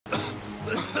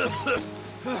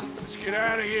Let's get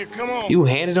out of here. Come on. You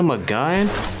handed him a gun?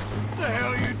 What the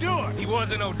hell are you doing? He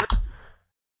wasn't no.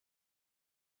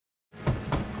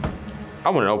 I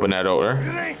want to open that door.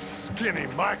 It ain't Skinny,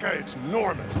 Micah. It's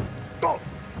Norman. Oh.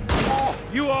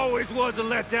 You always was a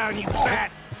letdown, you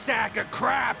fat sack of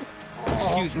crap.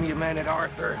 Excuse me a minute,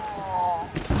 Arthur.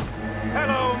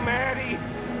 Hello, Maddie.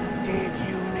 Did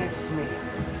you miss me?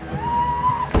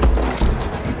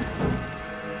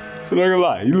 So not gonna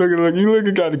lie, you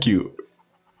looking kind of cute.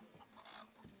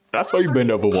 I saw you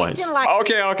bend over once.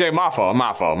 Okay, my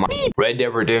fault. Red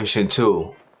Dead Redemption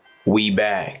 2, we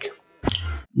back.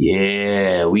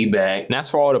 Yeah, we back. And that's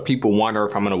for all the people wondering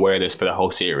if I'm gonna wear this for the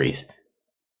whole series.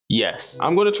 Yes,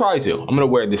 I'm gonna try to. I'm gonna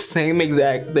wear the same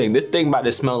exact thing. This thing about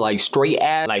to smell like straight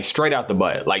ass, like straight out the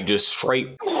butt, like just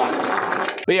straight.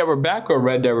 But yeah, we're back with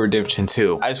Red Dead Redemption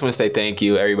 2. I just want to say thank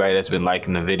you, everybody that's been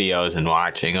liking the videos and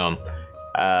watching them.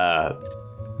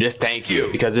 Just thank you,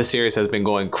 because this series has been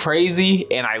going crazy,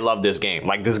 and I love this game.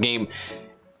 Like this game,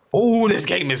 oh, this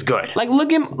game is good. Like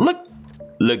look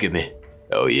at me.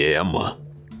 Oh yeah, I'm a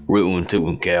rootin'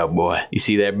 tootin' cowboy. You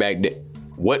see that back there?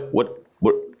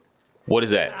 What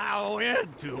is that? I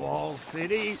went to All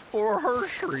City for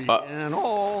Hershey and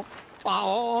all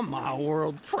my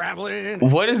world traveling.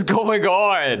 What is going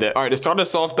on? All right, to start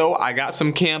us off though, I got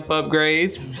some camp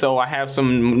upgrades. So I have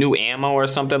some new ammo or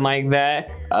something like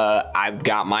that. I've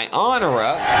got my honor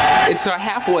up. It's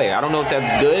halfway. I don't know if that's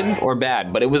good or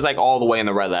bad, but it was like all the way in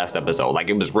the red last episode. Like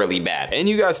it was really bad. And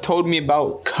you guys told me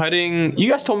about cutting. You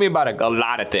guys told me about a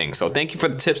lot of things. So thank you for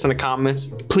the tips in the comments.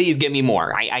 Please give me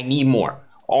more. I need more.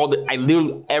 I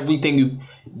literally, everything you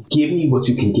give me, what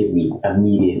you can give me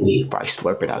immediately. Probably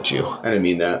slurp it out you. I didn't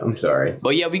mean that, I'm sorry.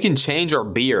 But yeah, we can change our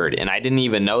beard, and I didn't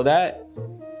even know that.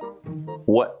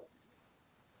 What?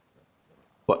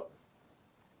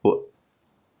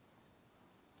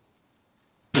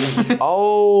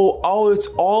 Oh, it's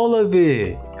all of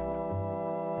it.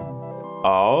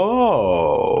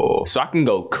 Oh, so I can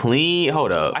go clean,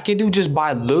 hold up. I can do just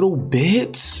by little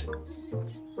bits?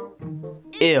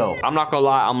 Ew. I'm not gonna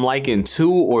lie, I'm liking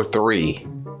 2 or 3.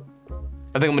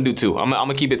 I think I'm gonna do 2. I'm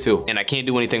gonna keep it 2. And I can't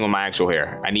do anything with my actual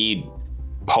hair. I need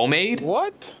pomade?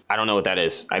 What? I don't know what that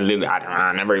is. I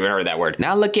never even heard that word.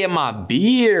 Now look at my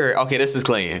beard. Okay, this is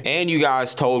clean. And you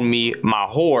guys told me my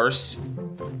horse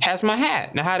has my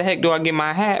hat. Now how the heck do I get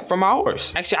my hat from my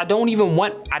horse? Actually, I don't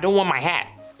want my hat.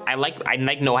 I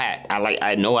like no hat.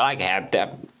 I know I like a hat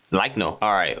that like no.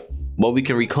 All right. Well, we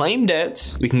can reclaim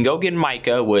debts. We can go get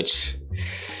Micah, which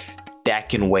that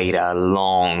can wait a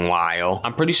long while.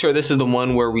 I'm pretty sure this is the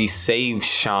one where we save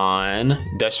Sean.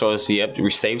 Dutch told us, yep, we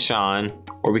save Sean,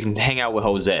 or we can hang out with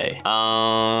Jose.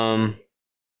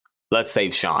 Let's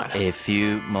save Sean. A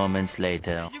few moments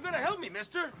later. You gotta help me,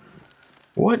 mister.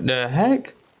 What the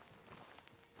heck?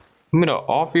 I'm gonna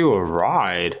offer you a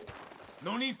ride.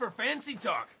 No need for fancy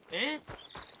talk, eh?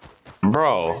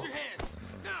 Bro. Raise your hand.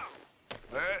 Now.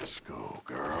 Let's go,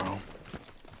 girl.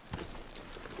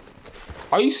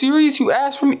 Are you serious? You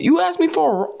asked me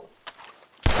for a...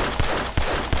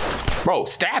 Bro,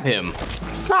 stab him.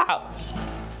 God.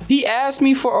 He asked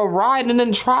me for a ride and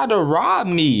then tried to rob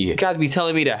me. You guys be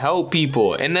telling me to help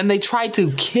people, and then they tried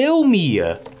to kill me.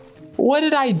 What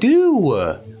did I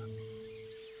do?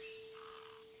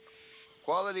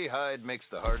 Quality hide makes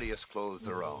the hardiest clothes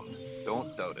around.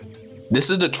 Don't doubt it. This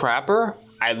is the trapper.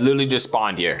 I literally just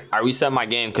spawned here. I reset my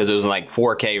game because it was like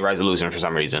 4K resolution for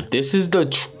some reason. This is the...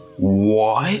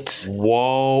 What?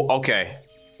 Whoa. Okay.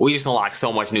 We just unlocked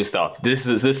so much new stuff. This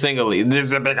is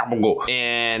a big apple.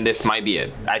 And this might be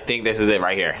it. I think this is it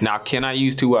right here. Now, can I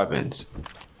use 2 weapons?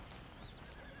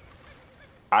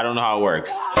 I don't know how it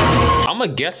works. I'm gonna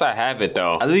guess I have it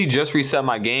though. I literally just reset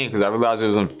my game because I realized it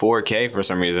was in 4K for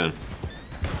some reason.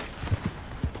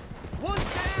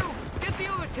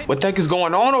 What the heck is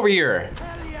going on over here?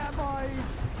 Hell yeah,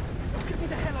 boys. Get me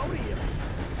the hell out of here.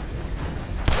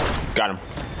 Got him.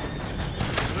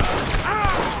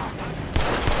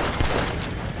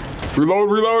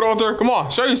 Reload, Arthur. Come on,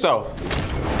 show yourself.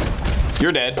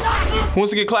 You're dead. Who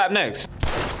wants to get clapped next?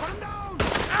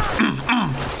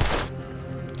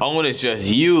 Oh, and it's just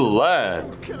you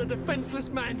left. Kill a defenseless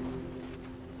man.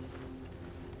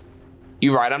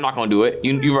 You right, I'm not gonna do it.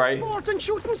 You right. Martin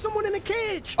shooting someone in a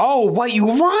cage. Oh, wait,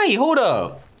 you right. Hold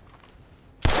up.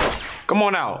 Come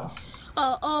on out.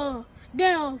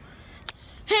 Damn.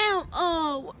 Ham,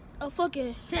 a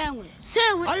fucking sandwich.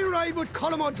 I ride with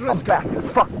Colin O'Driscoll.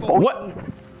 What?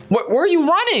 Where are you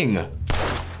running?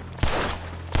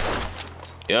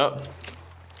 Yep.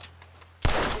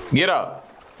 Get up.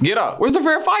 Get up. Where's the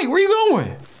fair fight? Where you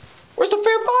going? Where's the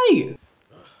fair fight?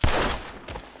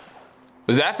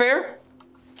 Was that fair?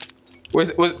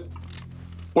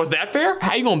 Was that fair?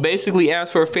 How you gonna basically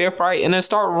ask for a fair fight and then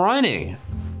start running?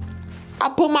 I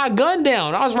put my gun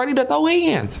down. I was ready to throw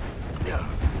hands.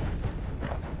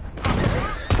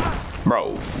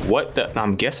 Bro, what the?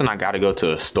 I'm guessing I gotta go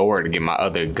to a store to get my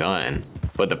other gun.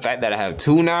 But the fact that I have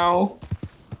two now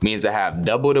means I have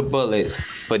double the bullets,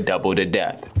 but double the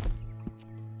death.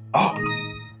 Oh.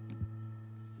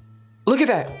 Look at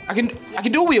that. I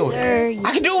can dual wield. Sir,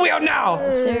 I can dual wield now.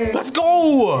 Sir. Let's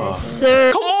go.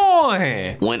 Sir. Come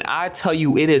on. When I tell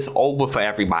you it is over for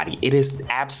everybody, it is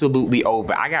absolutely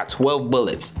over. I got 12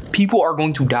 bullets. People are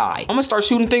going to die. I'm gonna start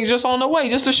shooting things just on the way,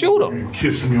 just to shoot them.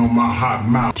 Kiss me on my hot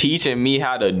mouth. Teaching me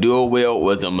how to dual wield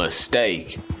was a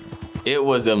mistake. It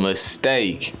was a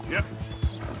mistake. Yep.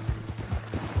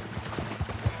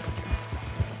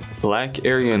 Black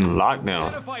area in lockdown.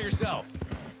 Identify yourself.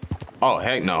 Oh,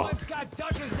 heck no. It's got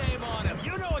Dutch's name on him.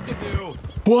 You know what to do.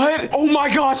 What? Oh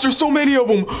my gosh, there's so many of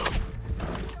them.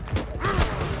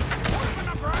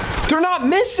 They're not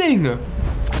missing.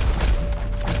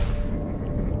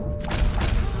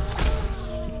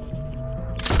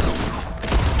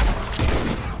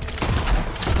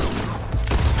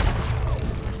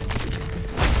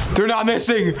 They're not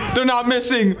missing. They're not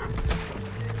missing.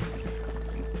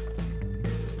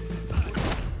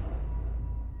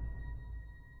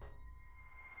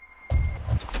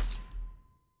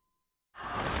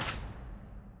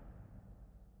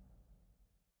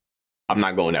 I'm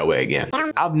not going that way again.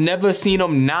 I've never seen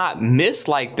them not miss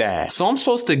like that. So I'm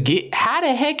supposed to get, how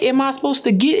the heck am I supposed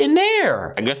to get in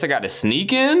there? I guess I gotta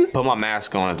sneak in? Put my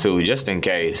mask on too, just in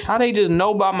case. How they just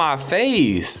know by my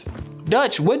face?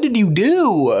 Dutch, what did you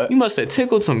do? You must have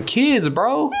tickled some kids,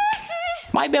 bro.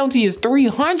 My bounty is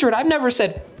 300. I've never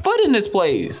set foot in this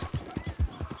place.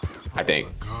 I think.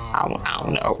 I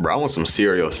don't know, bro. I want some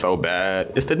cereal so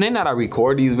bad. It's the thing that I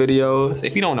record these videos.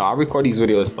 If you don't know, I record these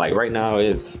videos like right now.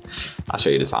 I'll show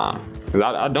you the time. Cause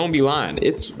I don't be lying.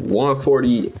 It's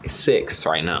 1:46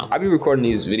 right now. I be recording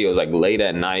these videos like late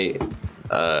at night.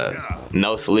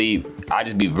 No sleep. I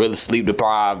just be really sleep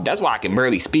deprived. That's why I can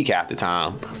barely speak half the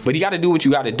time. But you gotta do what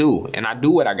you gotta do. And I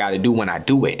do what I gotta do when I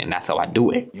do it. And that's how I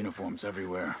do it. Uniforms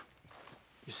everywhere.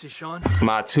 You see Sean?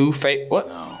 My two favorite, what?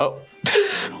 No, oh.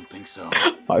 I don't think so.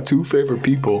 My two favorite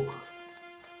people.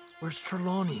 Where's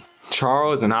Trelawney?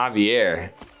 Charles and Javier.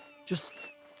 Just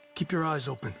keep your eyes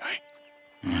open.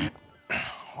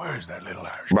 Where is that little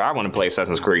Irish? Bro, I want to play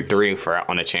Assassin's Creed 3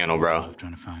 on the channel, bro. I'm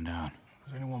trying to find out.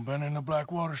 Has anyone been in the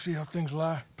Blackwater, see how things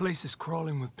lie? Place is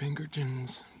crawling with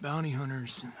Pinkertons, bounty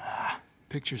hunters, and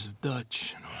pictures of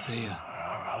Dutch and Hosea.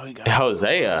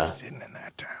 Hosea? Sitting in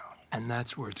that town. And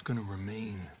that's where it's gonna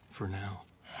remain for now.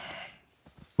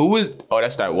 Who was? Oh,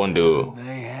 that's that one dude.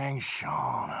 They hang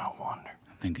Sean, I wonder.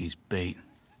 I think he's bait.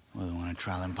 Well, they want to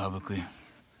trial him publicly.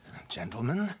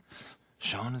 Gentlemen,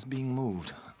 Sean is being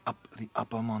moved up the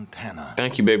upper Montana.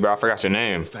 Thank you, baby. I forgot your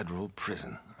name. Federal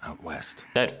prison out west.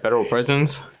 That federal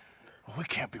prisons? Well, we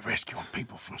can't be rescuing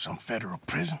people from some federal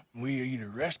prison. We either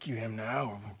rescue him now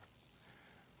or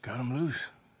cut him loose.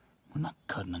 We're not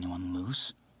cutting anyone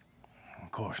loose.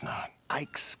 Of course not.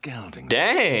 Ike Skelding.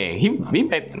 Dang, he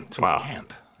made wow.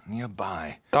 Camp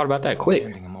nearby. Thought about that quick.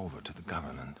 Handing him over to the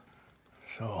government.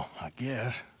 So, I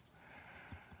guess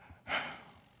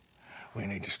we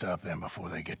need to stop them before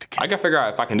they get to camp. I gotta figure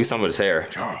out if I can do something with his hair.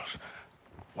 Charles,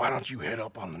 why don't you head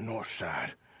up on the north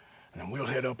side, and then we'll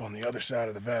head up on the other side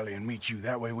of the valley and meet you.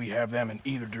 That way we have them in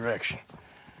either direction.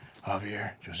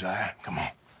 Javier, Josiah, come on.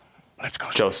 Let's go.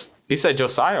 He said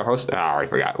Josiah or Jose? I already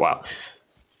forgot. Wow.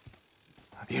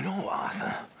 You know,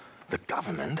 Arthur, the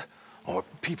government, or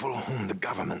people whom the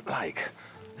government like,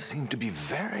 seem to be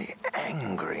very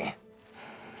angry.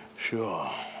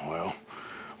 Sure. Well,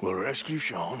 we'll rescue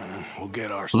Sean and then we'll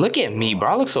get our... Look at me, bro.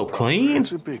 I look so clean.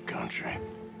 It's a big country.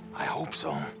 I hope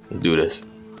so. Let's do this.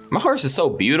 My horse is so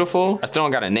beautiful. I still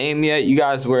don't got a name yet. You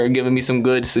guys were giving me some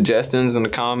good suggestions in the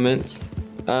comments.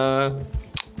 I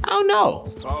don't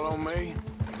know. Follow me.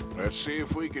 Let's see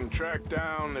if we can track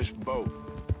down this boat.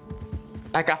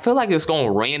 Like, I feel like it's gonna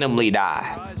randomly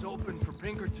die. Eyes open for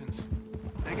Pinkertons.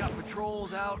 They got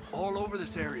patrols out all over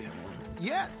this area.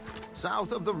 Yes,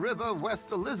 south of the river,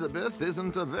 West Elizabeth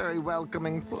isn't a very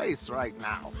welcoming place right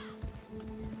now.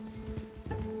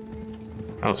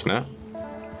 Oh, snap.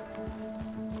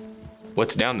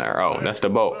 What's down there? Oh, that's the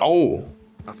boat. Oh.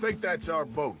 I think that's our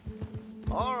boat.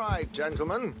 All right,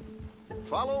 gentlemen.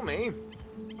 Follow me.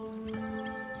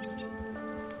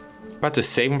 About to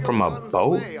save him from a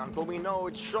boat? Until we know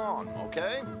it's Sean,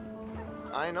 okay?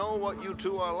 I know what you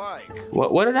two are like.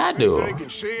 What did I do? They can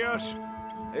see us?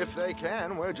 If they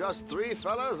can, we're just three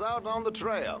fellas out on the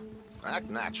trail.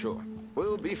 Act natural.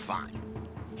 We'll be fine.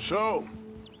 So,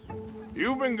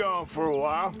 you've been gone for a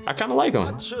while. I kind of like him.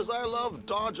 Much as I love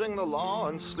dodging the law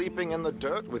and sleeping in the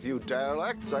dirt with you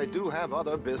derelicts, I do have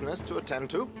other business to attend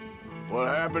to. What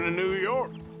happened in New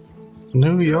York?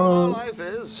 New You know how York. life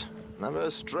is. Never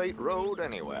a straight road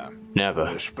anywhere. Never.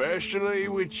 Especially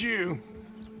with you.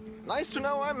 Nice to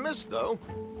know I'm missed, though.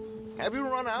 Have you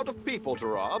run out of people to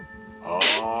rob?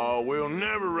 Oh, we'll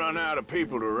never run out of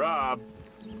people to rob.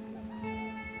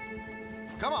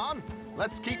 Come on,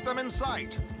 let's keep them in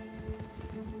sight.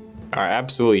 I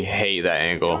absolutely hate that You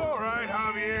angle. all right,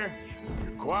 Javier?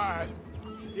 You're quiet.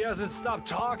 He hasn't stopped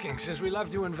talking since we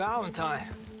left you in Valentine.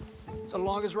 It's the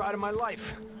longest ride of my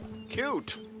life.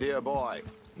 Cute, dear boy.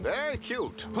 Very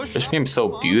cute. Push This up, game's so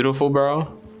come on. beautiful,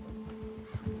 bro.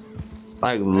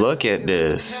 Like, look at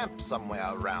There's this. a camp somewhere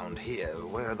around here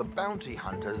where the bounty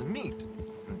hunters meet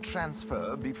and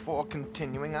transfer before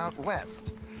continuing out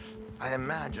west. I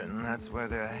imagine that's where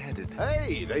they're headed.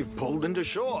 Hey, they've pulled into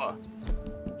shore.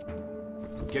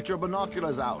 Get your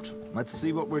binoculars out. Let's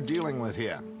see what we're dealing with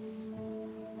here.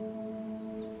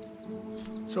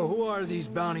 So who are these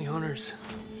bounty hunters?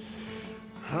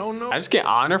 I don't know. I just get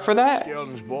honor for that?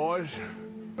 Skeldon's boys,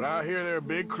 but I hear they're a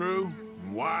big crew,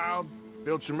 and wild,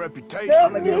 built some reputation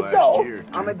in the last year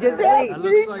or two. That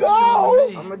looks like Sean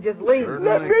to me.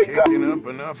 Certainly kicking up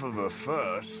enough of a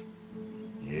fuss.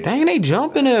 Yeah, Dang, they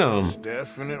jumping him. it's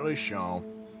definitely Sean.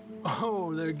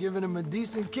 Oh, they're giving him a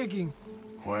decent kicking.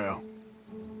 Well,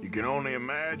 you can only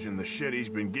imagine the shit he's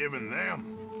been giving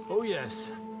them. Oh,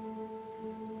 yes.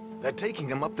 They're taking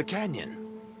him up the canyon.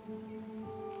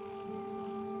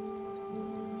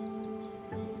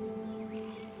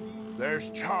 There's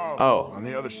Charles Oh. on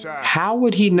the other side. How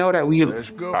would he know that we... Let's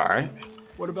go. Alright.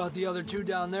 What about the other two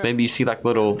down there? Maybe you see like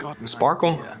little Got an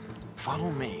sparkle? idea.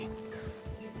 Follow me.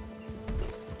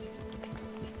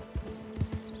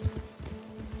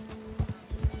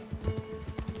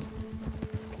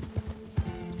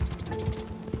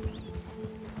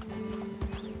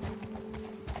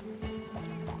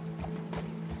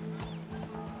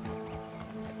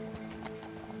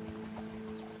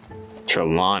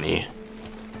 Trelawney.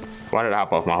 Why did I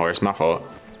hop off my horse? My fault.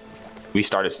 We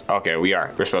started... Okay,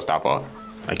 we're supposed to hop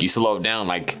off. Like, you slowed down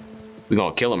like we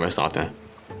gonna kill him or something.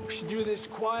 We should do this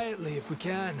quietly if we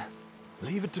can.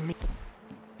 Leave it to me.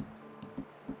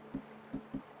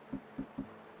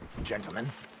 Gentlemen,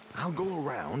 I'll go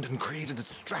around and create a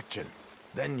distraction.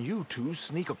 Then you two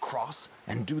sneak across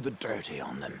and do the dirty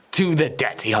on them. Do the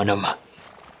dirty on him.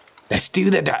 Let's do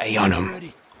the dirty on him.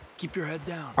 Ready? Keep your head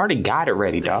down. Already got it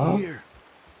ready, Stay dog. here.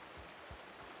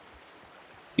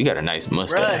 You got a nice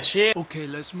mustache. Okay,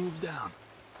 let's move down.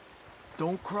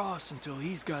 Don't cross until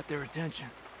he's got their attention.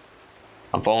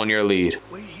 I'm following your lead.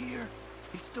 Wait here.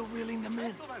 He's still reeling them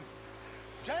in.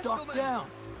 Duck Gentlemen, down.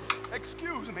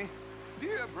 excuse me,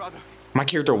 dear brothers. My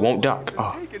character won't duck.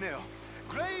 Oh. Taken ill,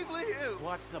 gravely ill.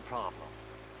 What's the problem?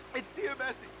 It's dear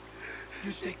Bessie.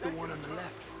 You take the one on the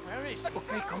left. Where is she?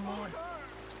 Okay, come on.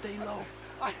 Stay low.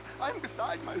 I'm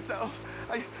beside myself.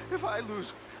 If I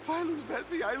lose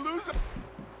Bessie, I lose.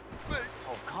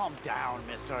 Oh, calm down,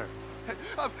 mister.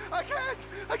 I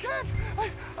can't.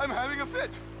 I'm having a fit.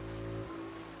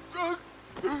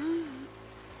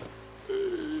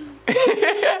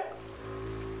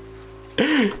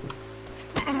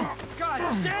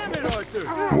 God damn it,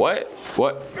 Arthur! What?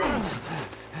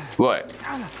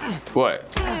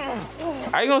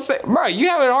 I ain't gonna say, bro, you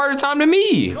having a harder time than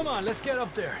me. Come on, let's get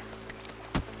up there.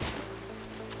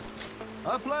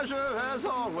 A pleasure as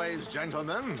always,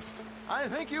 gentlemen. I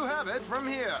think you have it from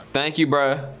here. Thank you,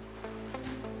 bruh.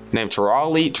 Name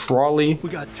Trolley. We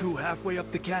got two halfway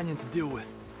up the canyon to deal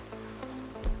with.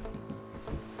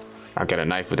 I got a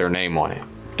knife with her name on it.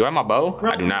 Do I have my bow?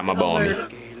 I do not have my bow on me.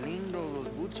 Okay, Linde, those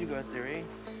boots you got there, eh?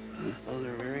 Those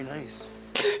are very nice.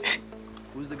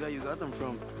 Who's the guy you got them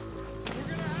from?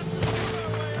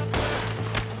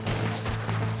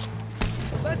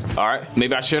 All right,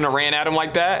 maybe I shouldn't have ran at him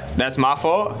like that. That's my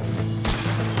fault.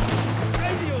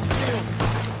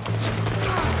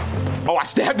 Oh, I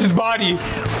stabbed his body.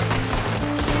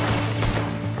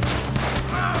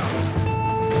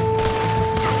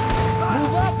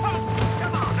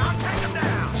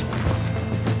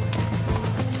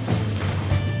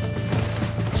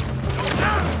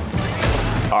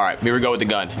 All right, here we go with the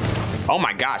gun. Oh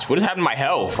my gosh, what is happening to my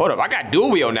health? Hold up, I got dual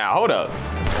wheel now. Hold up.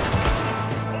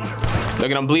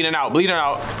 Look at him bleeding out,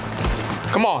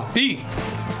 Come on, B.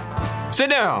 Sit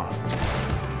down.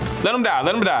 Let him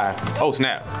die. Oh,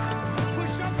 snap.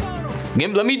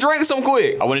 Let me drink some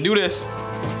quick. I want to do this.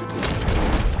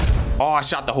 Oh, I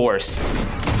shot the horse.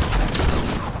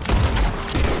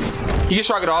 You can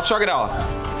shrug it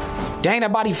off. Dang,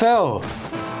 that body fell.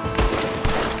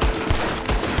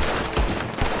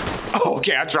 Oh,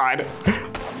 okay, I tried.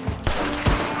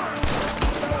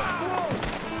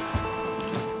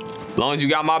 As long as you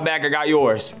got my back, I got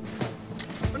yours.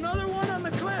 Another one on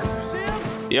the cliff. You see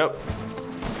him? Yep.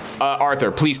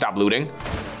 Arthur, please stop looting.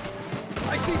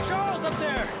 I see Charles up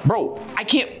there. Bro, I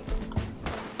can't.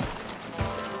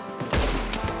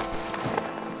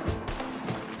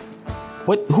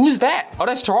 What? Who's that? Oh,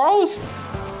 that's Charles?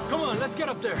 Come on, let's get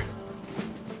up there.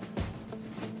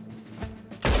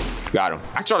 Got him.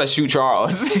 I tried to shoot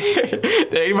Charles.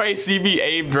 Did anybody see me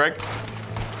aim direct?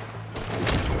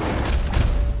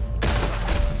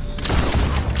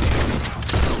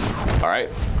 All right.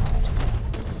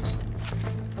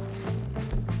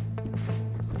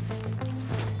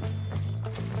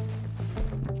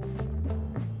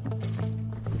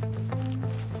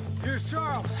 Here's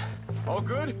Charles. All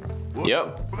good?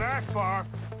 Yep. That far.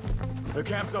 The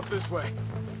camp's up this way.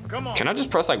 Come on. Can I just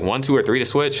press like 1, 2, or 3 to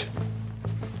switch?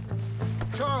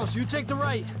 Charles, you take the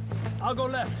right. I'll go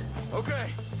left. Okay.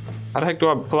 How the heck do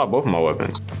I pull out both of my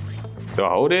weapons? Do I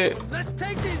hold it? Let's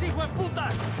take these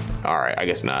hijueputas. All right, I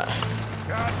guess not.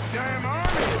 Goddamn army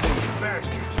of these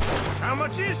bastards. How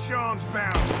much is Sean's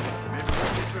bound? Maybe we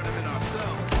should turn him in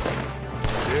ourselves.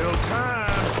 Still time.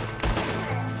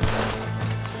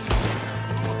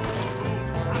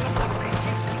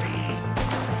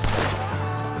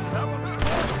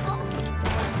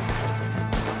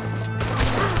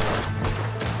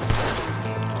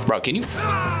 Bro, can you?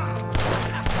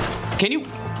 Can you?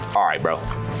 All right, bro. Oh,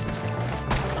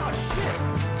 shit.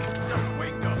 Just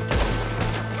wake up.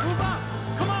 Move up.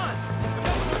 Come on.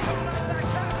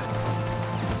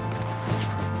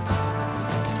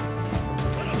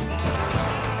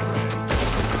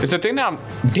 It's the thing that I'm.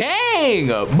 Dang!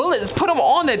 Bullets, put them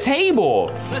on the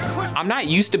table. I'm not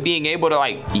used to being able to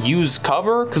like use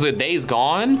cover because the day's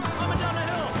gone. Coming down the hill.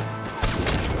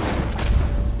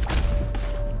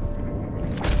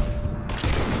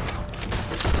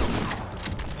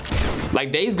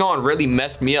 Like Days Gone really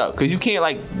messed me up because you can't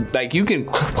like you can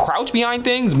crouch behind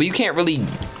things, but you can't really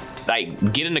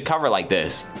like get into cover like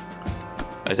this.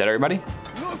 Is that everybody?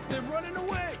 Look, they're running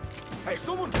away. Hey,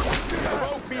 someone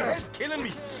rope me. It's killing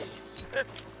me.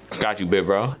 Got you, big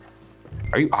bro.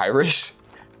 Are you Irish?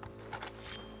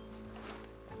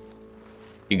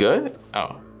 You good?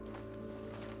 Oh.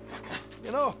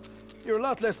 You know, you're a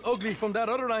lot less ugly from that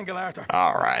other angle, Arthur.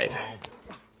 All right.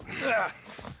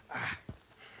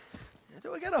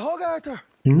 Do I get a hug, Arthur?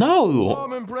 No.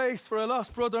 Warm embrace for a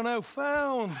lost brother now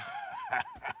found.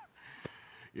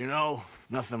 You know,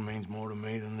 nothing means more to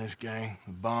me than this gang,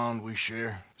 the bond we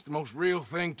share. It's the most real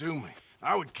thing to me.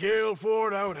 I would kill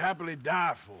for it, I would happily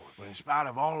die for it. But in spite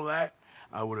of all of that,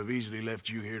 I would have easily left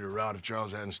you here to rot if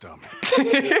Charles hadn't stopped me.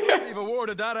 Leave a word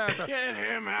of that, Arthur. Get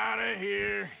him out of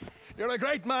here. You're a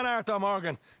great man, Arthur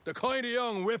Morgan. The kind of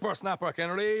young whippersnapper I can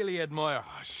really admire.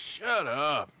 Oh, shut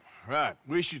up. Right,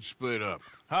 we should split up.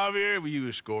 Javier, will you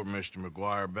escort Mr.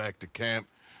 McGuire back to camp?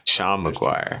 Sean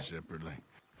McGuire. Separately.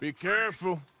 Be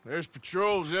careful. There's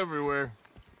patrols everywhere.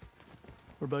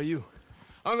 What about you?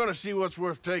 I'm gonna see what's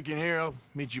worth taking here. I'll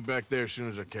meet you back there as soon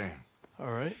as I can.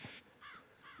 All right.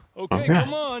 Okay,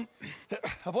 come on.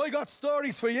 Have I got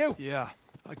stories for you? Yeah,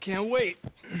 I can't wait.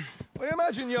 I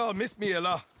imagine y'all missed me a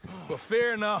lot, but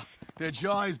fear not. The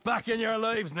joy's back in your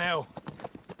lives now.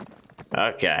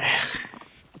 Okay.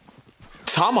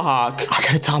 Tomahawk. I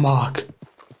got a tomahawk.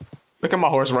 Look at my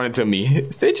horse running to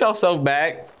me. Stitch yourself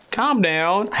back. Calm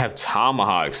down. I have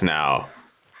tomahawks now.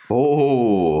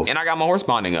 Oh, and I got my horse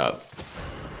bonding up.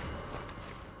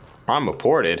 Crime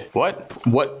reported. What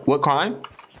crime?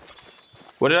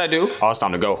 What did I do? Oh, it's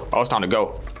time to go. Oh, it's time to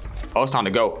go. Oh, it's time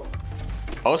to go.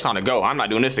 Oh, it's time to go. I'm not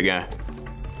doing this again.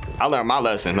 I learned my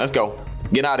lesson. Let's go.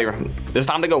 Get out of here. It's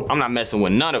time to go. I'm not messing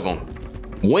with none of them.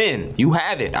 Win. You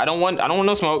have it. I don't want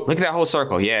no smoke. Look at that whole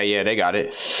circle. Yeah, they got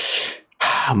it.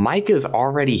 Micah's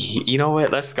already, you know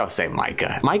what? Let's go say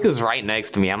Micah. Micah's right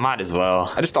next to me. I might as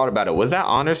well. I just thought about it. Was that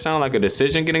honor sound like a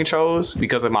decision getting chose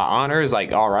because of my honor is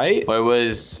like all right? Or it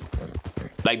was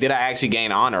like, did I actually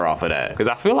gain honor off of that? Because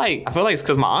I feel like it's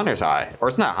because my honor's high. Or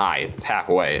it's not high, it's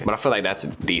halfway. But I feel like that's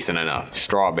decent enough.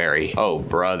 Strawberry. Oh,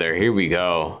 brother, here we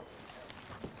go.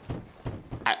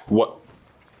 What?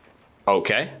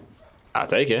 Okay, I'll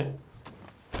take it.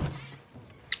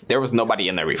 There was nobody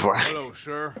in there before. Hello,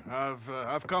 sir.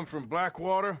 I've come from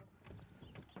Blackwater.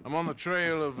 I'm on the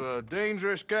trail of a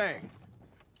dangerous gang.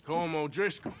 Colm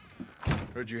O'Driscoll.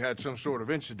 Heard you had some sort of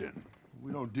incident.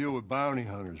 We don't deal with bounty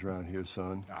hunters around here,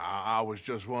 son. I was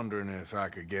just wondering if I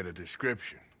could get a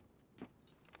description.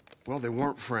 Well, they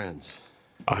weren't friends.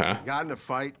 Okay. Got in a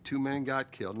fight, 2 men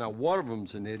got killed. Now, one of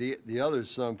them's an idiot, the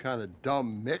other's some kind of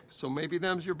dumb mick, so maybe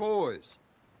them's your boys.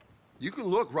 You can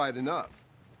look right enough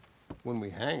when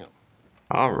we hang them.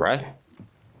 All right.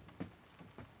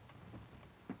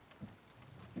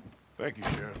 Thank you,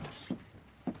 Sheriff.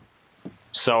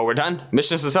 So we're done.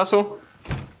 Mission successful.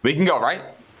 We can go, right?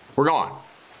 We're going.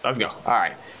 Let's go. All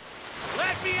right.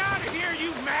 Let me out of here,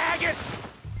 you maggots!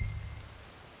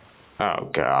 Oh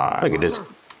God! Look at this.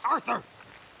 Arthur!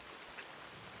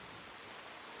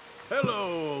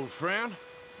 Hello, old friend.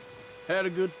 Had a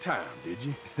good time, did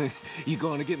you? You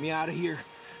going to get me out of here?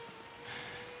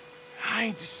 I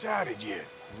ain't decided yet.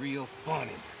 Real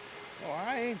funny. Oh,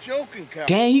 I ain't joking, Cal.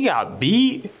 Dang, he got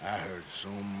beat. I heard so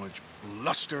much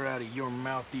bluster out of your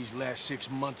mouth these last 6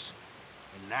 months,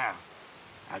 and now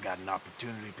I got an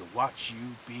opportunity to watch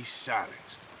you be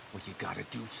silenced. Well, you gotta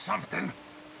do something.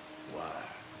 Why?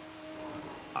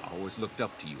 I always looked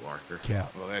up to you, Arthur.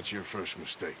 Well, that's your first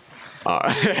mistake.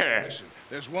 Listen, Listen,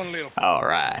 there's one little... all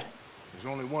right. There's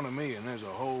only one of me, and there's a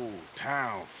whole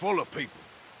town full of people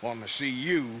wanting to see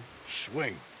you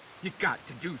swing. You got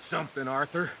to do something,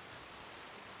 Arthur.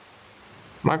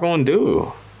 What am I gonna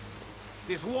do?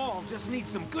 This wall just needs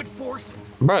some good forcing.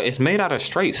 Bro, it's made out of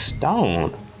straight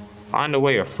stone. Find a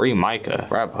way to free Micah.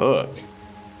 Grab hook.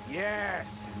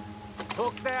 Yes.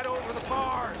 Hook that over the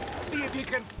bars. See if you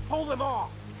can pull them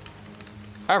off.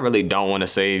 I really don't want to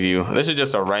save you. This is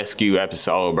just a rescue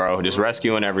episode, bro. Just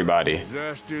rescuing everybody.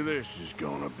 Disaster this is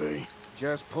gonna be.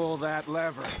 Just pull that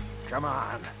lever. Come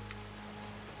on.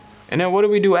 And then what do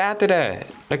we do after that?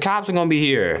 The cops are gonna be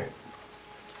here.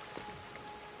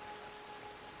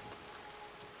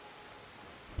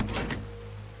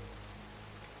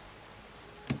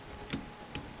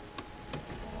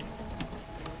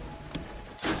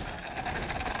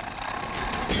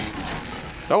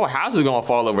 Oh, a house is gonna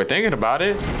fall over thinking about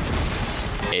it.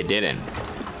 It didn't.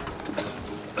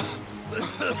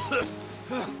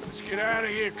 Let's get out of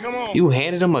here. Come on. You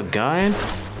handed him a gun?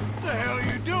 What the hell are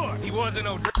you doing? He wasn't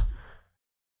no...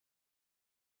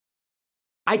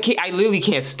 I literally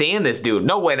can't stand this dude.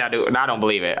 No way that dude. I don't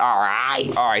believe it. All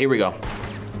right, here we go.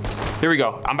 Here we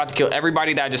go. I'm about to kill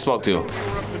everybody that I just spoke to.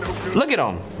 Look at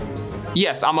him.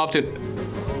 Yes, I'm up to...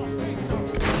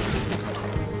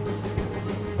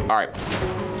 All right.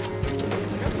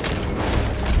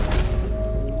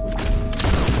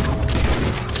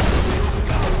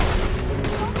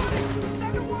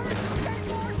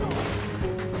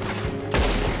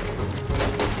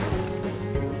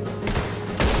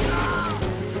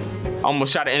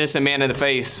 Almost shot an innocent man in the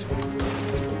face.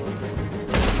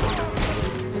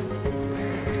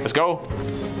 Let's go.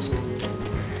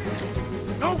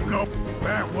 Don't go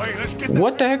that way. Let's get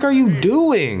What the heck are you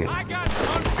doing? I got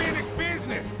unfinished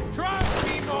business. Trust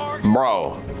me, Morgan.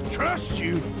 Bro. Trust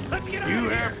you? Let's get out You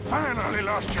of here. have finally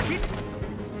lost your feet.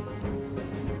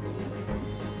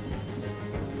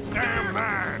 Damn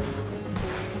mind.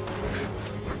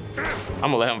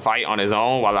 I'm gonna let him fight on his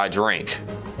own while I drink.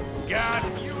 God,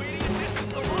 you idiot, this is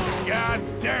the wrong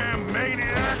goddamn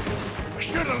maniac. I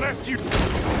should have left you.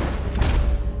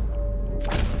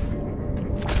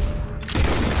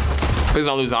 Please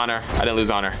don't lose honor. I didn't lose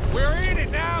honor. We're in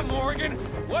it now, Morgan.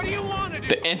 What do you want to do?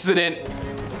 The incident.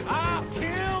 I'll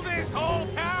kill this whole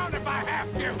town if I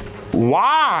have to.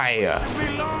 Why? We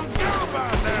long gone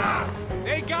by now.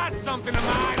 They got something of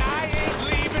mine. I ain't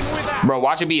leaving without. Bro,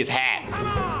 watch it be his hat. Come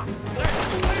on. Let's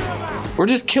clear them out. We're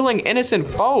just killing innocent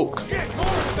folk. Shit, more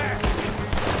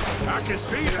bastards. I can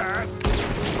see that.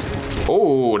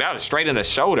 Oh, that was straight in the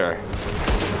shoulder.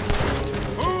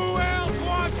 Who else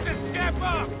wants to step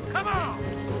up? Come on.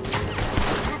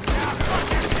 Now, fuck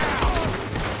this down.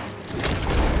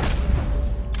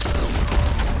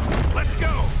 Let's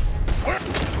go.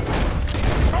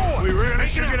 Oh, we really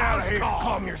should get out of here.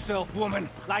 Calm yourself, woman.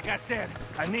 Like I said,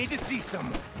 I need to see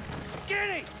some.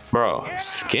 Skinny. Bro,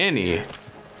 skinny.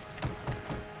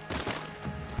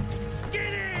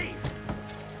 Skinny.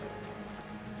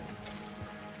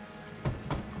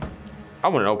 I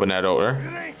wouldn't open that door.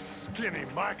 It ain't Skinny,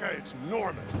 Micah. It's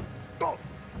Norman. Oh.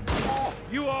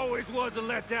 You always was a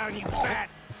letdown, you fat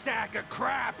sack of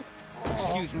crap.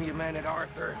 Excuse me a minute,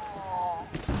 Arthur.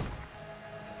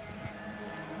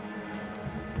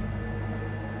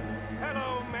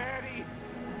 Hello, Maddie.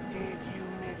 Did you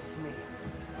miss me?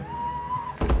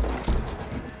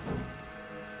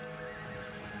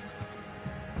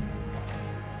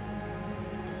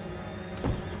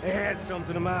 They had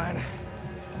something of mine.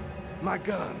 My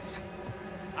guns.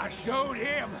 I showed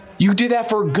him. You did that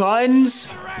for guns?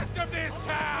 The rest of this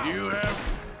town. You have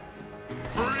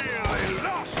really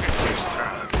lost it this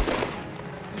time.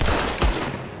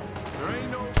 There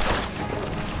ain't no...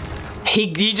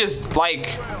 He just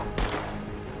like...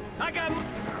 I got...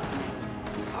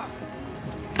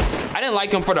 I I didn't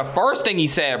like him for the first thing he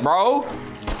said, bro.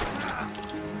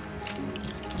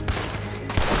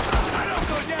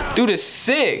 Dude is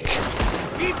sick.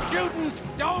 Keep shooting.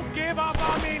 Don't give up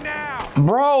on me now.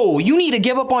 Bro, you need to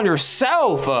give up on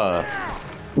yourself.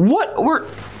 What? We're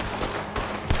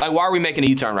like, why are we making a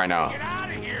U-turn right now? Get out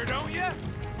of here, don't you?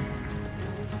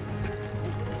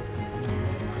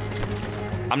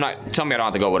 I'm not. Tell me I don't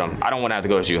have to go with him. I don't want to have to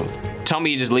go with you. Tell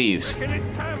me he just leaves.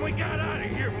 It's time we got out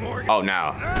of here, Morgan. Oh,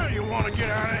 now. Now you want to get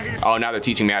out of here? Oh, now they're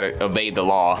teaching me how to evade the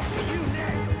law.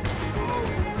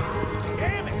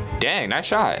 Damn it. Dang, nice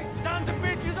shot. Sons of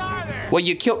bitches are there. Well,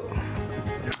 you killed.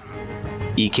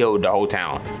 He killed the whole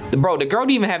town. Bro, the girl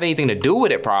didn't even have anything to do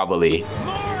with it, probably. More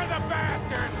of the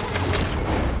bastards.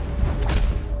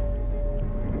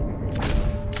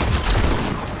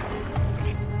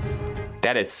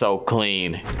 That is so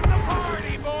clean. The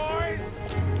party, boys.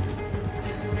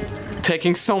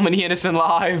 Taking so many innocent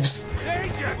lives.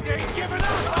 They just ain't giving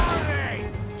up, are they?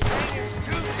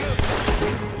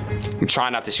 I'm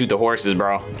trying not to shoot the horses,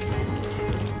 bro.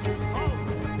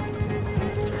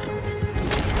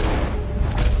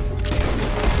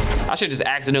 I should just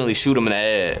accidentally shoot him in the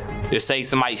head. Just say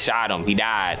somebody shot him. He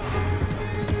died.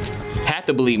 Have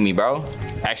to believe me, bro.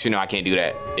 Actually, no, I can't do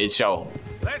that. It's show.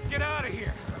 Let's get out of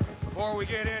here before we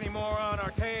get any more on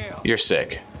our tail. You're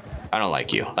sick. I don't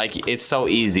like you. Like, it's so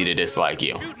easy to dislike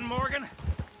you. Shooting, Morgan.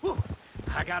 Whew.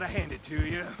 I gotta hand it to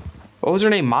you. What was her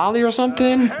name? Molly or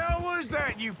something? Hell was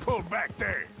that you pulled back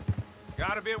there?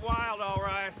 Got a bit wild, all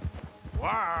right.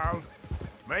 Wild?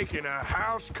 Making a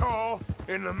house call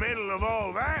in the middle of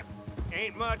all that?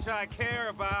 Ain't much I care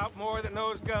about more than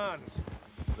those guns.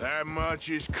 That much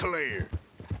is clear.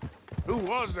 Who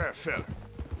was that fella?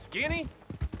 Skinny?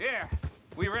 Yeah,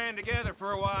 we ran together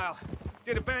for a while.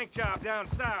 Did a bank job down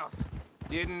south.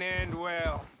 Didn't end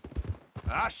well.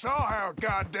 I saw how it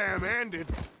goddamn ended.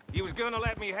 He was gonna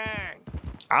let me hang.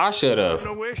 I should have.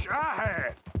 I wish I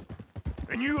had.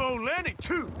 And you owe Lenny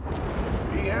too.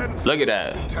 If he hadn't Look at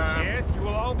that. time. Yes, you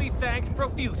will all be thanked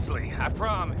profusely, I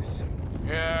promise.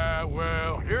 Yeah,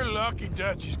 well, you're lucky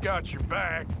Dutchie's got your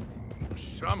back. For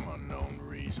some unknown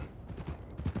reason.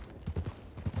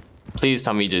 Please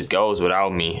tell me he just goes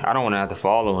without me. I don't want to have to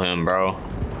follow him, bro.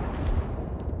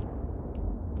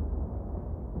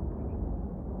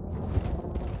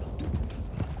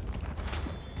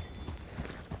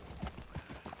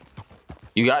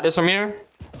 You got this from here?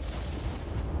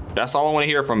 That's all I want to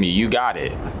hear from you. You got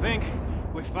it. I think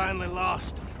we finally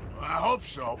lost him. I hope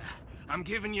so. I'm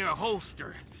giving you a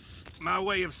holster. My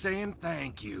way of saying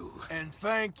thank you. And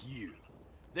thank you.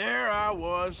 There I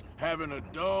was, having a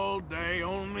dull day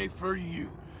only for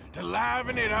you. To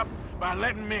liven it up by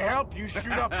letting me help you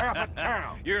shoot up half a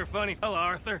town. You're a funny fella,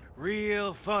 Arthur.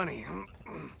 Real funny.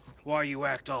 Why you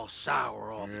act all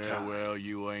sour all the time? Yeah, well,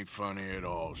 you ain't funny at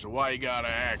all. So why you gotta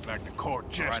act like the court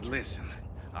All jester? right, listen.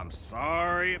 I'm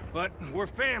sorry, but we're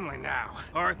family now.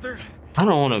 Arthur. I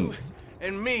don't want to.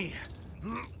 And me.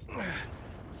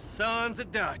 Sons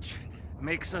of Dutch.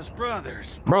 Makes us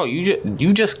brothers. Bro,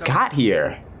 you just got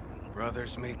here.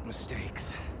 Brothers make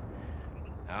mistakes.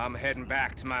 I'm heading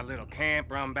back to my little camp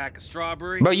around back of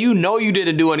Strawberry. Bro, you know you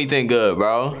didn't do anything good,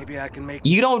 bro. Maybe I can make...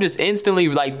 You don't just instantly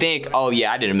like think, oh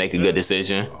yeah, I didn't make a good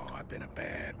decision. Oh, I've been a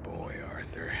bad boy,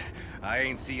 Arthur. I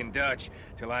ain't seeing Dutch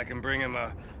till I can bring him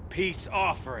a peace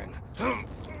offering.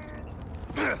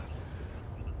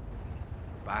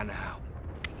 Bye now.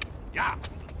 Yeah.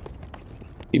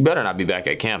 You better not be back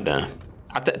at camp then.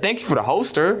 Thank you for the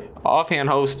holster. Offhand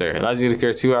holster. Allows you to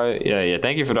carry 2 hours. Yeah.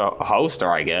 Thank you for the holster,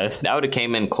 I guess. That would have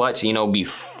came in clutch, you know,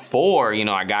 before, you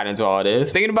know, I got into all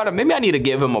this. Thinking about it, maybe I need to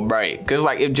give him a break. Cause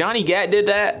like if Johnny Gat did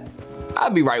that,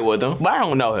 I'd be right with him. But I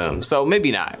don't know him, so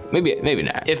maybe not. Maybe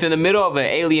not. If in the middle of an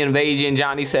alien invasion,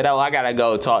 Johnny said, oh, I gotta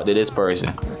go talk to this person.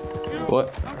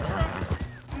 What?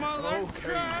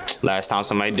 Last time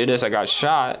somebody did this, I got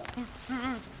shot.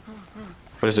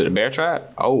 What is it, a bear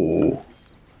trap? Oh.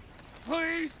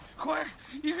 Please, quick,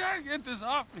 you gotta get this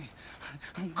off me.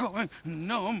 I'm going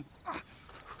numb.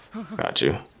 Got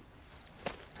you.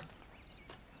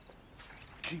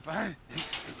 Keep at it.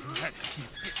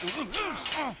 It's getting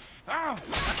loose.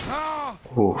 Oh,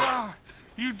 Ooh. God,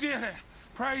 you did it.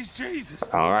 Praise Jesus.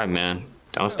 All right, man.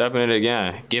 Don't step in it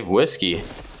again. Give whiskey.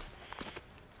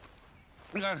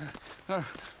 I gotta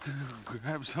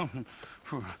grab something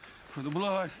for the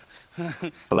blood. I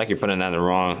feel like you're putting that in the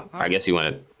wrong. I guess you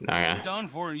want to. Okay. Done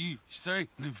for you,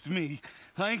 saved me.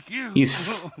 Thank you. He's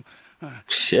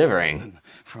shivering.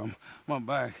 From my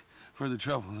back for the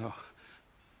trouble, though.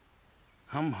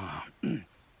 I'm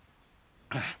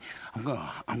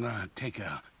gonna take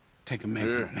a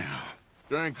minute now.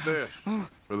 Drink this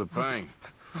for the pain.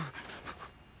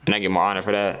 And I get more honor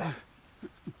for that.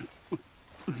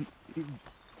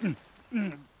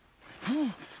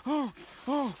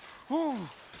 Oh,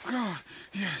 God,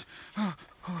 yes.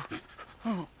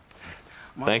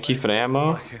 Thank you for the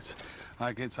ammo.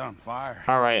 Like it's on fire.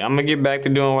 All right, I'm gonna get back to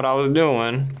doing what I was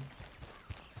doing.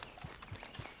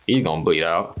 He's gonna bleed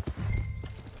out.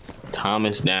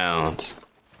 Thomas Downs.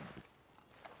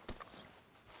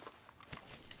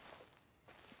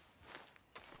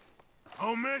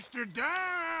 Oh, Mr.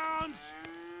 Downs!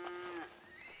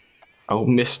 Oh,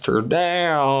 Mr.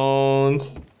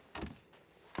 Downs.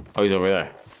 Oh, he's over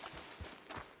there.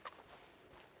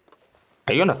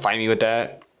 Are you gonna fight me with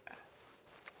that?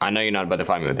 I know you're not about to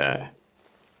fight me with that.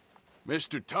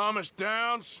 Mr. Thomas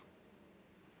Downs?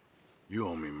 You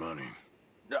owe me money.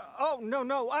 Oh,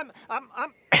 no, I'm...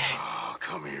 Oh,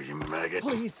 come here, you maggot.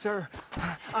 Please, sir.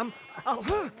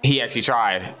 He actually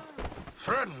tried.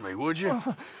 Threaten me, would you?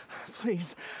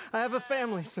 Please, I have a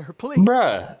family, sir. Please.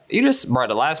 Bruh,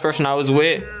 the last person I was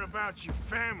with. Care about your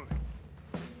family.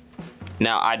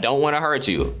 Now, I don't want to hurt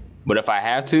you, but if I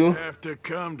have to. Have to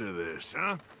come to this,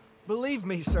 huh? Believe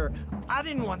me, sir, I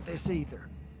didn't want this either.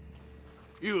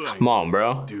 You ain't Come on,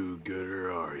 bro.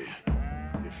 do-gooder, are you?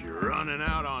 If you're running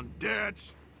out on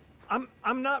debts.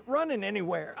 I'm not running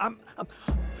anywhere.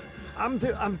 I'm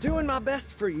doing my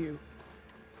best for you.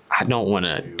 I don't want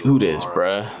to do this,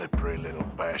 bruh. Slippery little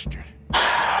bastard.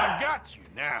 I got you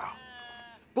now.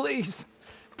 Please.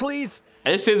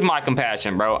 This is my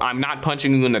compassion, bro. I'm not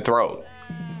punching you in the throat.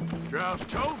 Strauss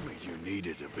told me you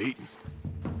needed a beating.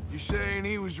 You saying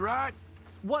he was right?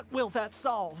 What will that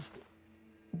solve?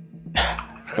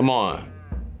 Come on.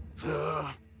 The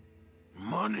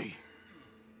money.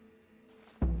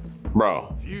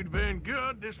 Bro. If you'd been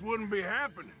good, this wouldn't be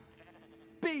happening.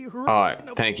 All right,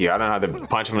 thank you. I don't have to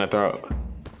punch him in the throat.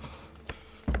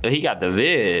 He got the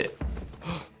vid.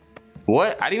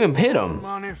 What? I didn't even hit him.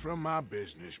 Money from my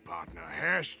business partner,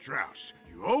 Herr Strauss.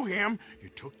 You owe him. You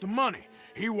took the money.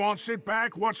 He wants it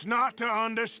back. What's not to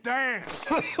understand?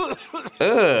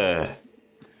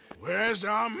 Where's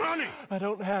our money? I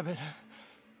don't have it.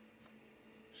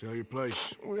 Sell your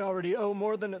place. We already owe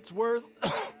more than it's worth.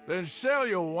 Then sell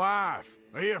your wife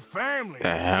or your family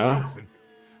The or hell? something.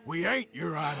 We ain't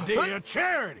your idea of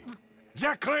charity. Is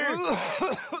that clear?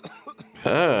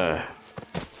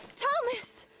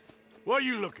 Thomas! What are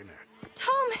you looking at?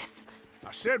 Thomas!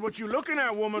 I said what you looking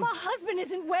at, woman. My husband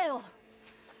isn't well.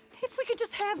 If we could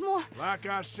just have more... Like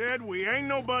I said, we ain't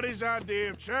nobody's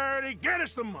idea of charity. Get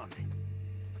us the money.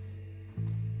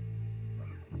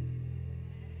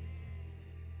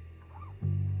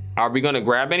 Are we gonna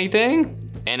grab anything?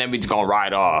 And then we just gonna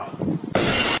ride off.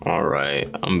 All right,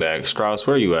 I'm back. Strauss,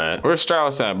 where you at? Where's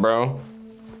Strauss at, bro?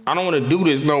 I don't want to do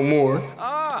this no more.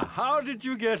 Ah, how did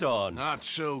you get on? Not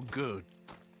so good.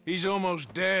 He's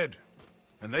almost dead.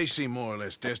 And they seem more or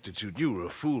less destitute. You were a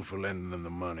fool for lending them the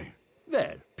money.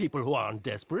 Well, people who aren't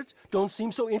desperate don't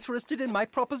seem so interested in my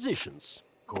propositions.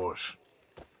 Of course.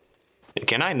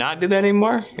 Can I not do that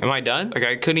anymore? Am I done? Like,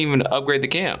 I couldn't even upgrade the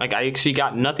camp. Like, I actually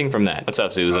got nothing from that. What's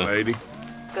up, Susan? Lady.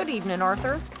 Good evening,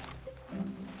 Arthur.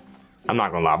 I'm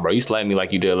not gonna lie, bro. You slapped me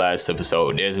like you did last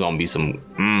episode. There's gonna be some,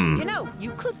 You know,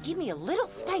 you could give me a little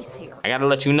space here. I gotta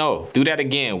let you know. Do that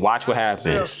again. Watch what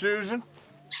happens. Susan.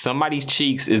 Somebody's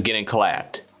cheeks is getting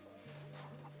clapped.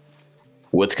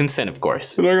 With consent, of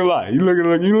course. I'm not gonna lie. You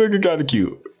looking kind of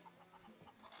cute.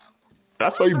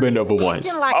 That's why you bend over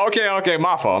once. Okay,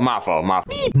 my fault.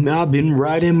 I've been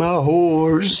riding my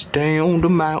horse down the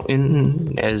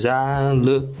mountain as I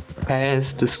look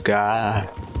past the sky.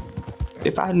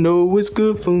 If I know it's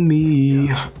good for me,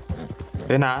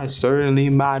 then I certainly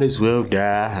might as well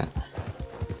die.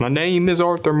 My name is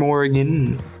Arthur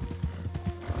Morgan,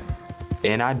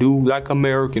 and I do like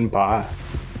American pie.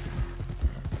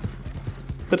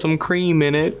 Put some cream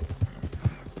in it.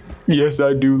 Yes,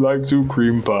 I do like some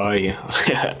cream pie.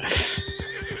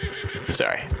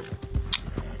 Sorry.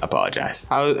 Apologize.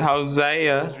 How's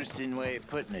Zaya? Interesting way of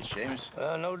putting it,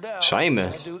 Seamus. No doubt.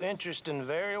 Seamus. I do interesting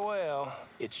very well.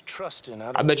 It's trusting.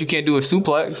 I bet you can't do a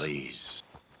suplex. Please.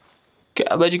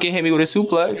 I bet you can't hit me with a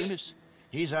suplex. Seamus,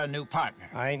 he's our new partner.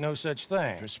 I ain't no such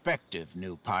thing. Prospective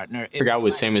new partner. I forgot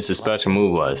what Seamus' special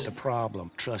move was. The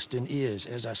problem, trusting, is,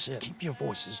 as I said, keep your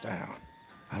voices down.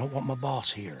 I don't want my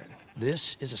boss hearing.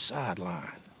 This is a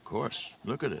sideline. Of course.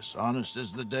 Look at us. Honest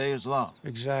as the day is long.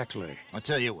 Exactly. I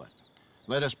tell you what.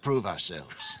 Let us prove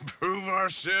ourselves. Prove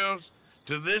ourselves?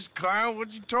 To this clown?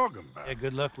 What you talking about? Yeah,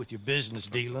 good luck with your business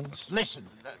dealings. Listen,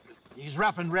 he's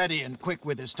rough and ready and quick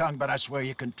with his tongue, but I swear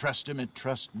you can trust him and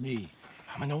trust me.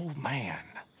 I'm an old man.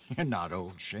 You're not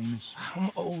old, Seamus.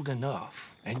 I'm old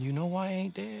enough, and you know I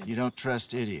ain't dead. You don't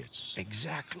trust idiots.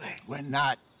 Exactly. We're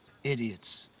not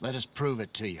idiots. Let us prove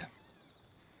it to you.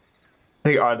 I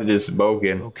think Arthur just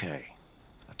spoken. Okay,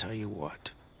 I'll tell you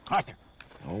what. Arthur.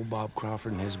 Old Bob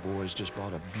Crawford and his boys just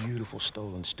bought a beautiful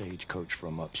stolen stagecoach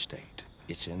from upstate.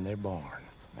 It's in their barn.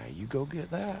 Now you go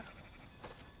get that,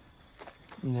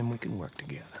 and then we can work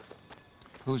together.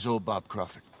 Who's old Bob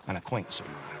Crawford? An acquaintance of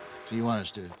mine. So you want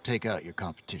us to take out your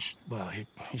competition? Well,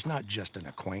 he's not just an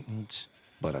acquaintance,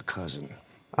 but a cousin.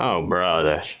 Oh,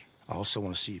 brother. I also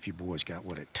want to see if you boys got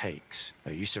what it takes.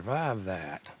 Now, you survive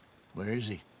that. Where is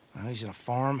he? Well, he's in a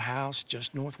farmhouse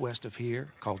just northwest of here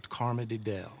called Carmody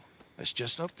Dell. It's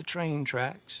just up the train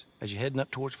tracks as you're heading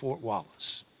up towards Fort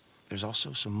Wallace. There's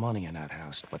also some money in that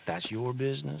house, but that's your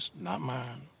business, not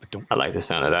mine. But don't. I like the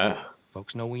sound of that.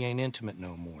 Folks know we ain't intimate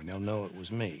no more, and they'll know it was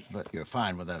me. But you're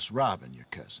fine with us robbing your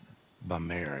cousin. By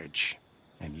marriage.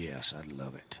 And yes, I'd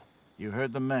love it. You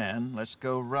heard the man. Let's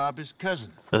go rob his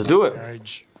cousin. Let's do it.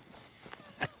 Marriage.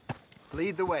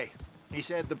 Lead the way. He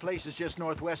said the place is just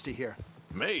northwest of here.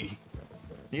 Me?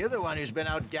 You're the one who's been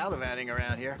out gallivanting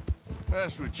around here.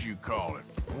 That's what you call it.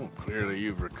 Well, clearly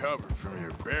you've recovered from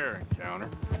your bear encounter.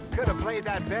 Could have played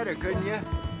that better, couldn't you?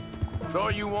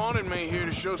 Thought you wanted me here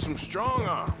to show some strong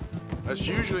arm. That's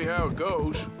usually how it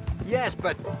goes. Yes,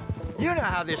 but you know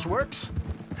how this works.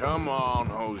 Come on,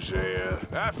 Hosea.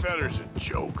 That feller's a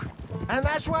joke. And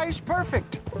that's why he's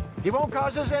perfect. He won't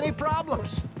cause us any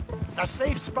problems. A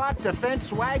safe spot to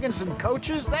fence wagons and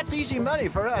coaches, that's easy money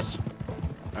for us.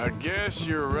 I guess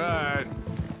you're right.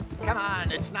 Come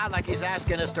on, it's not like he's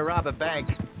asking us to rob a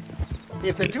bank.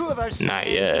 If the two of us Not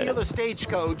yet. steal a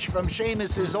stagecoach from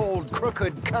Seamus's old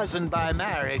crooked cousin by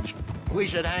marriage, we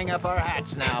should hang up our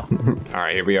hats now. All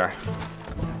right, here we are.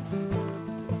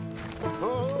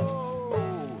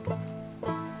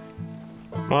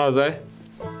 Come on, Jose.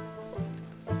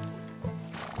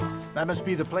 That must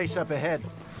be the place up ahead.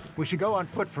 We should go on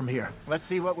foot from here. Let's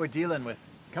see what we're dealing with.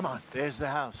 Come on. There's the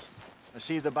house. I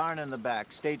see the barn in the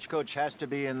back. Stagecoach has to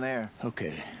be in there.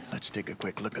 Okay, let's take a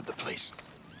quick look at the place.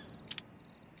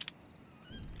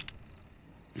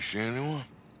 You see anyone?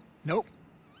 Nope.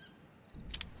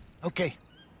 Okay.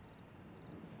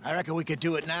 I reckon we could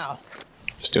do it now.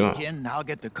 Let's do it. Again, I'll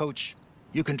get the coach.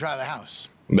 You can try the house.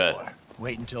 Bet. Or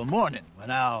wait until morning when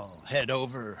I'll head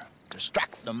over,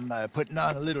 distract them by putting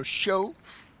on a little show,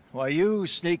 while you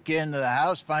sneak into the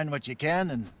house, find what you can,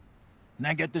 and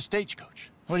then get the stagecoach.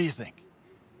 What do you think?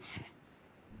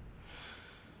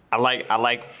 I like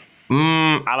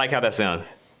how that sounds.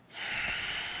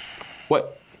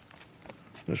 What?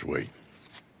 Let's wait.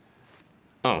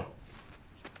 Oh.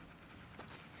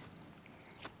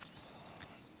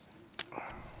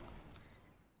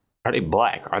 Are they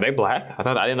black? Are they black? I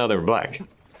didn't know they were black.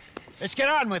 Let's get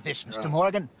on with this, Mr.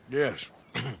 Morgan. Yes.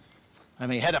 Let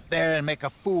me head up there and make a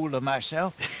fool of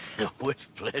myself.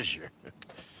 With pleasure.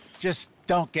 Just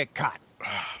don't get caught.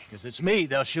 Because it's me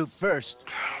they'll shoot first.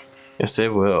 Yes, they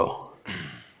will.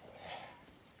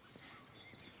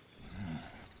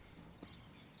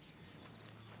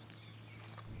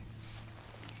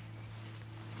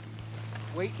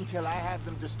 Wait until I have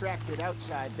them distracted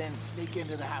outside, then sneak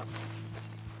into the house.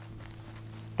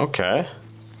 Okay.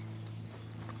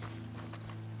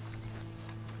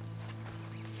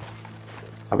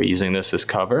 I'll be using this as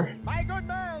cover. My good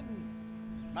man!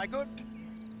 My good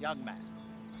young man.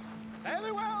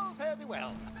 Fairly well, fairly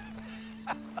well.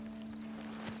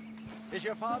 Is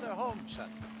your father home, son?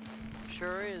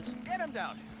 Sure is. Get him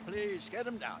down here. Please, get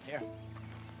him down here.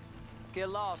 Get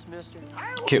lost, mister.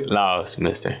 Get lost,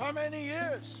 mister. For many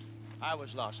years. I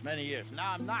was lost many years.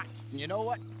 Now I'm not. And you know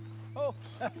what? Oh,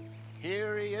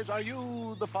 here he is. Are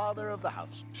you the father of the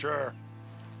house? Sure.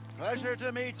 Pleasure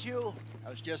to meet you. I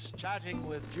was just chatting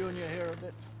with Junior here a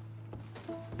bit.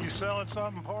 You selling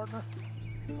something, partner?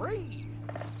 Free.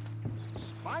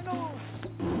 Spinal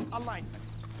alignment.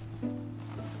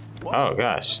 What? Oh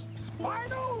gosh.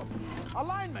 Spinal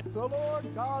alignment. The Lord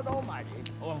God Almighty,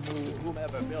 or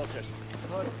whomever built us,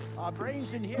 put our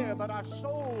brains in here, but our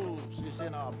souls is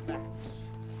in our backs.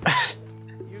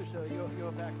 You, sir,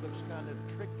 your back looks kind of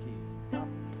tricky. Huh?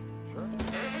 Sure.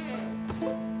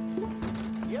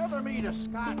 You ever meet a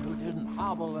Scot who didn't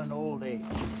hobble in old age?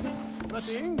 But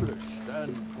the English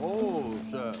stand tall,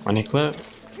 sir. Money clip.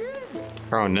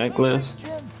 Pearl necklace.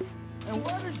 And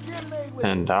what is gin made with?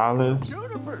 $10.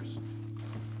 Junipers.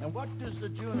 And what does the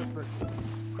juniper do?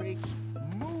 Creates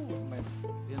movement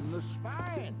in the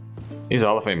spine. He's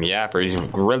Hall of Fame yapper. He's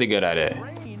really good at it.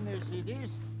 Brain as it is,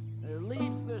 it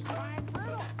leaves the spine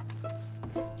brittle.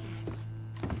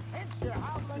 Hence your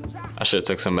hobbling jack. I should have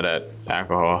took some of that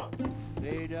alcohol.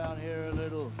 The way down here a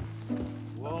little.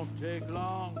 Won't take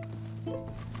long.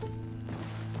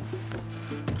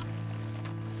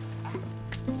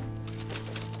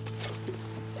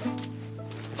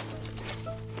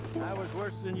 I was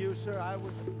worse than you, sir. I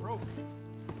was broke.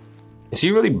 Is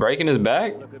he really breaking his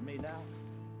back? Look at me now.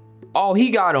 Oh, he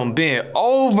got him bent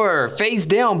over, face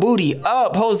down, booty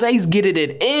up. Jose's getting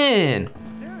it in.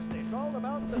 Seriously, it's all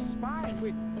about the spine.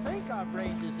 We think our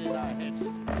brains is in our heads,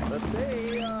 but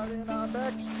they are in our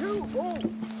backs too. Oh,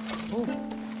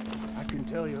 I can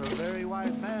tell you're a very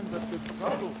wise man, but the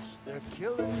troubles, they're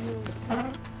killing you.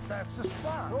 That's the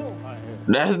spot. Oh, my head.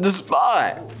 That's the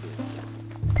spot.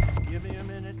 Give me a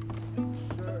minute,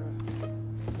 sir.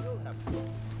 You'll have to.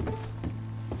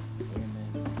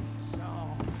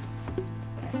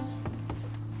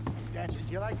 Dancing.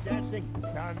 Do you like dancing?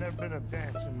 I've never been a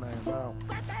dancing man, no.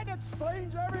 But that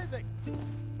explains everything.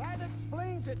 That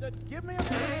explains it. Give me a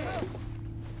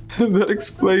minute. That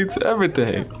explains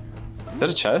everything. Is that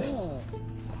a chest?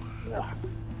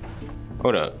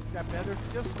 Hold up. Is that better?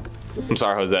 I'm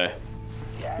sorry, Jose.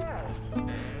 Yeah.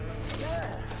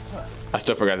 I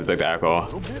still forgot to take the alcohol. A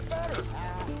little bit better.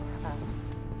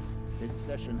 This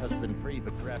session has been free,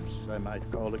 but perhaps I might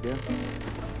call again.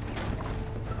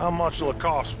 How much will it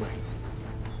cost me?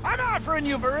 I'm offering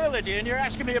you virility, and you're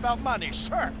asking me about money,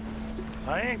 sir.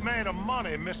 I ain't made of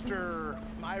money, Mr.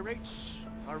 My rates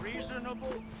are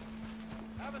reasonable.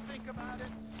 Have a think about it.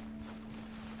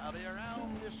 I'll be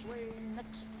around this way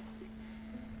next.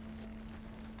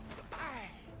 Goodbye,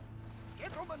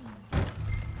 gentlemen.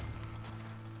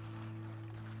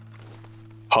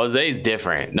 Jose's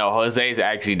different. No, Jose's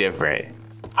actually different.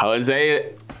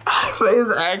 Jose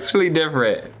is actually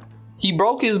different. He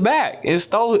broke his back and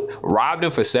robbed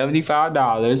him for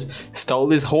 $75, stole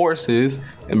his horses,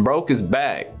 and broke his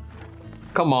back.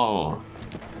 Come on.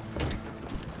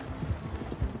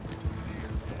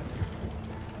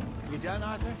 You done,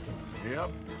 Arthur?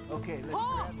 Yep. Okay, let's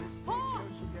grab this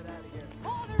stagecoach and get out of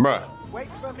here. Bruh, Wait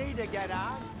for me to get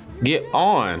on. get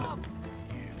on.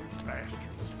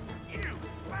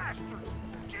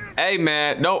 Hey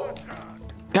man, nope.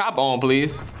 Hop on,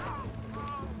 please.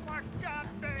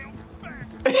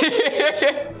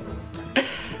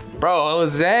 Bro,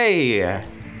 Jose,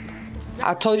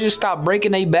 I told you to stop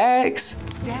breaking their backs.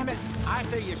 Damn it,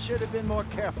 Arthur, you should have been more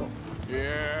careful.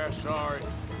 Yeah, sorry.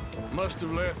 Must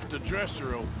have left the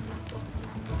dresser open.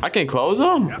 I can close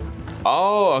them? Yep.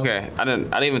 Oh, okay. I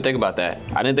didn't even think about that.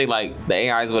 I didn't think like the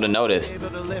AIs would have noticed. Able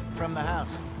to lift from the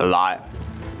house. A lot.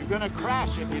 You're gonna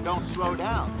crash if you don't slow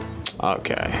down.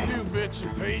 Okay. A few bits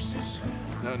and pieces.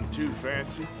 Nothing too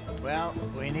fancy. Well,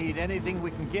 we need anything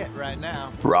we can get right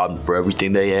now. Robbed them for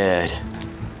everything they had.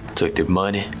 Took their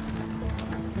money.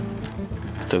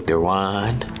 Took their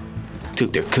wine.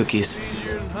 Took their cookies.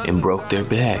 And broke their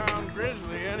back.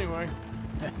 Grizzly, anyway.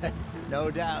 No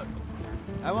doubt.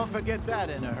 I won't forget that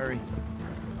in a hurry.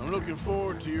 I'm looking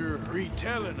forward to your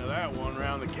retelling of that one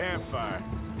around the campfire.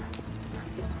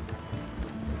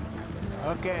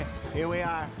 Okay, here we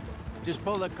are. Just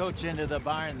pull the coach into the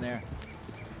barn there.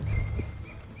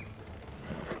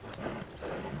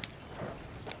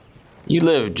 You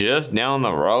live just down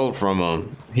the road from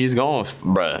him. He's going,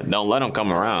 bruh. Don't let him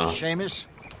come around. Seamus,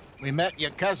 we met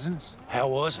your cousins. How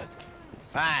was it?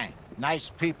 Fine. Nice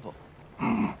people.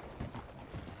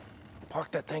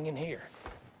 Park that thing in here.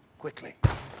 Quickly.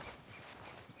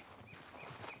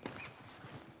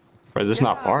 Bro, is this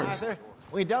not parked? Arthur.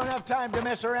 We don't have time to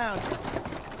mess around.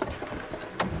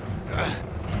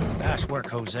 Nice work,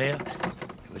 Hosea.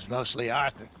 It was mostly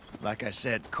Arthur. Like I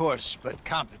said, coarse but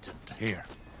competent. Here.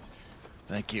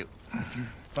 Thank you. If you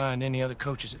find any other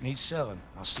coaches that need selling,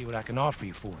 I'll see what I can offer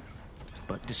you for them.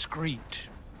 But discreet,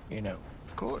 you know.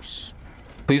 Of course.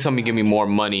 Please help me give me more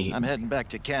money I'm heading back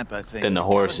to camp, I think. than the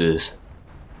horses.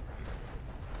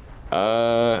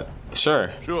 Sure.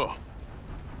 Sure.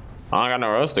 I don't got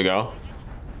nowhere else to go.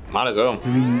 Might as well.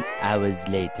 3 hours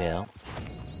later.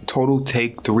 Total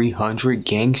take 300,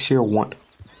 gang share 1.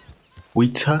 We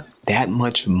took that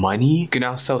much money? You can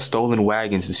now sell stolen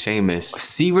wagons to Seamus.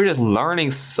 See, we're just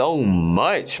learning so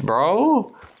much,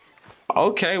 bro.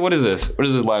 Okay, what is this? What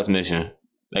is this last mission?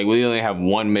 Like, we only have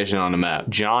one mission on the map.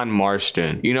 John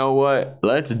Marston. You know what?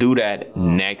 Let's do that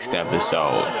next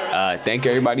episode. Thank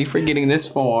everybody for getting this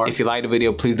far. If you liked the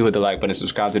video, please do hit the like button,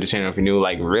 subscribe to the channel if you're new.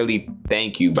 Like, really,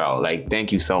 thank you, bro. Like,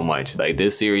 thank you so much. Like,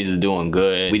 this series is doing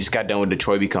good. We just got done with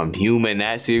Detroit Become Human.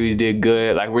 That series did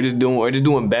good. Like, we're just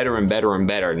doing better and better and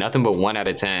better. Nothing but 1 out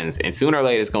of 10s. And sooner or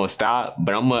later, it's gonna stop.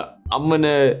 But I'm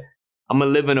gonna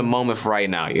live in a moment for right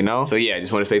now, you know? So yeah, I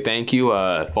just want to say thank you.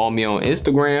 Follow me on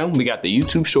Instagram. We got the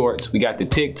YouTube Shorts. We got the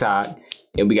TikTok.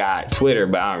 And we got Twitter,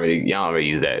 but y'all don't really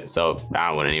use that. So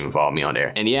I wouldn't even follow me on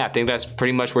there. And yeah, I think that's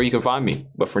pretty much where you can find me.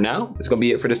 But for now, it's gonna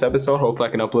be it for this episode. Hopefully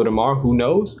I can upload tomorrow. Who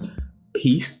knows?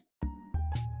 Peace.